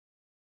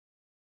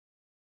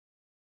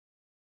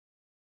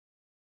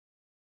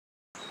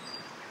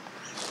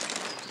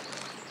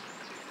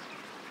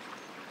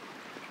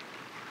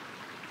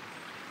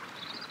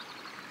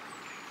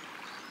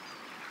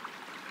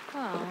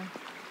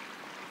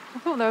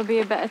thought there would be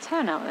a better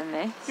turnout than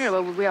this. Yeah,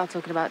 well, we are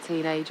talking about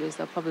teenagers.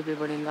 They'll probably be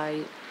running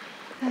late.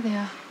 There they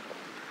are.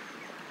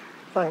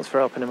 Thanks for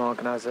helping him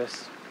organise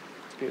this.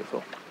 It's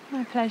beautiful.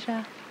 My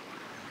pleasure.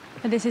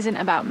 But this isn't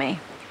about me.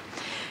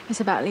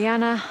 It's about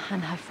Leanna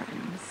and her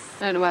friends.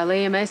 I don't know where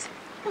Liam is.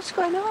 What's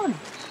going on?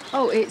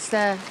 Oh, it's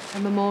a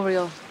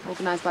memorial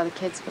organised by the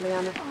kids for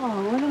Leanna.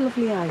 Oh, what a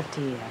lovely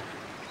idea.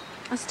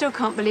 I still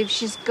can't believe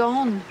she's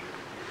gone.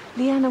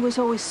 Leanna was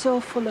always so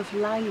full of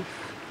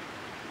life.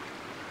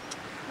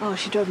 Oh,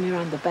 she drove me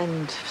around the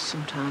bend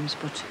sometimes,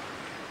 but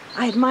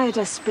I admired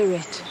her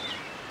spirit.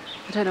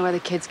 I don't know where the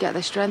kids get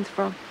their strength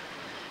from.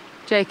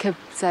 Jacob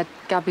said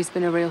Gabby's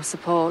been a real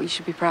support. You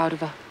should be proud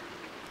of her.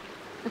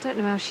 I don't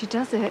know how she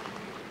does it.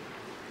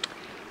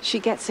 She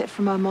gets it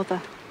from her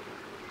mother.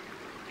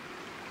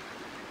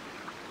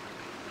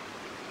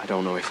 I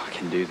don't know if I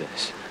can do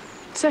this.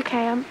 It's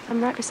okay, I'm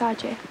right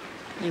beside you.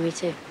 Yeah, me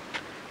too.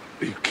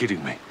 Are you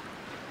kidding me?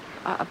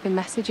 I've been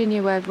messaging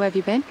you. Where have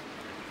you been?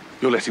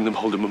 You're letting them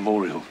hold a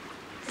memorial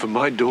for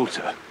my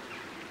daughter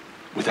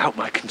without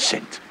my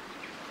consent.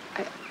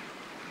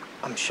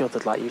 I'm sure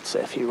they'd like you to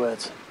say a few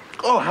words.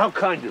 Oh, how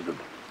kind of them.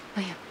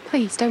 Liam,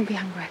 please, don't be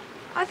angry.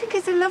 I think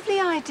it's a lovely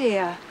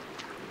idea.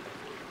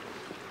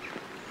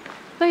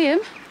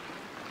 Liam?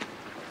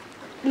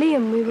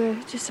 Liam, we were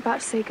just about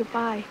to say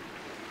goodbye.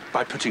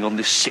 By putting on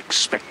this sick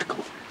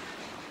spectacle.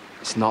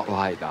 It's not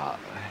like that.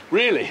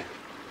 Really?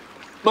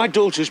 My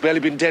daughter's barely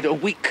been dead a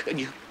week, and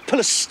you pull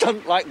a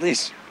stunt like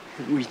this?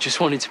 We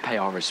just wanted to pay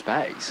our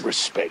respects.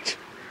 Respect?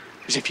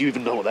 As if you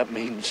even know what that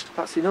means.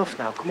 That's enough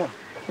now, come on.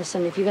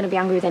 Listen, if you're going to be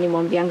angry with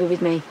anyone, be angry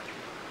with me.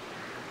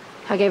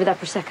 I gave her that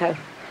Prosecco.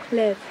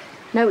 Liv.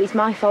 No, it's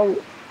my fault.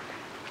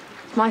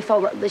 It's my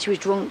fault that she was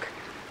drunk.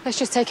 Let's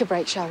just take a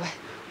break, shall we?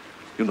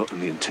 You're not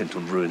only intent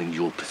on ruining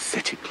your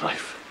pathetic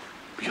life,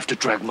 but you have to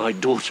drag my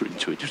daughter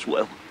into it as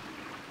well.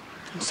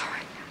 I'm sorry.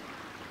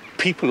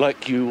 People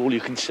like you, all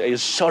you can say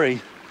is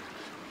sorry.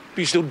 But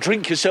you still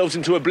drink yourselves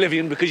into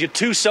oblivion because you're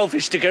too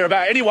selfish to care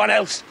about anyone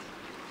else.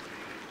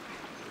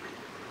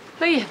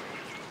 Liam.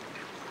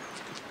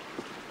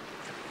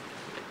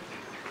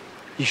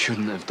 You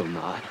shouldn't have done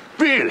that.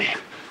 Really?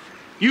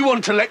 You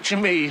want to lecture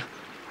me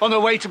on the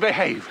way to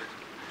behave?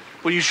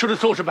 Well, you should have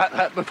thought about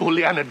that before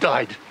Leanna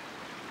died.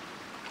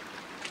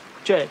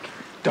 Jake.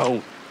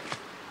 Don't.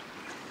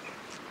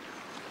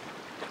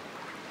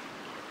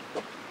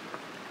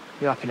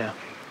 You happy now?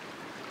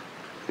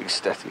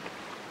 Ecstatic.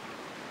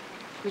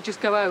 We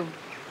just go home.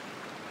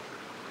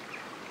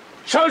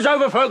 Show's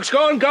over, folks.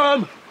 Go on, go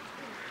on.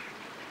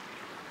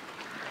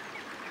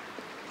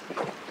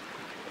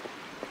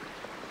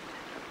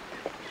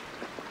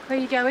 Where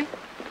are you going?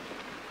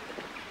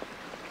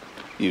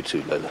 You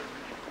too, Lola.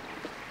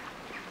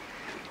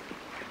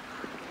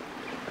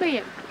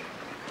 Liam.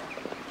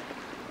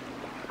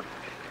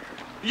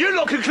 You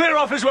lot can clear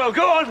off as well.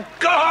 Go on.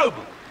 Go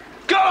home.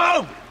 Go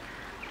home.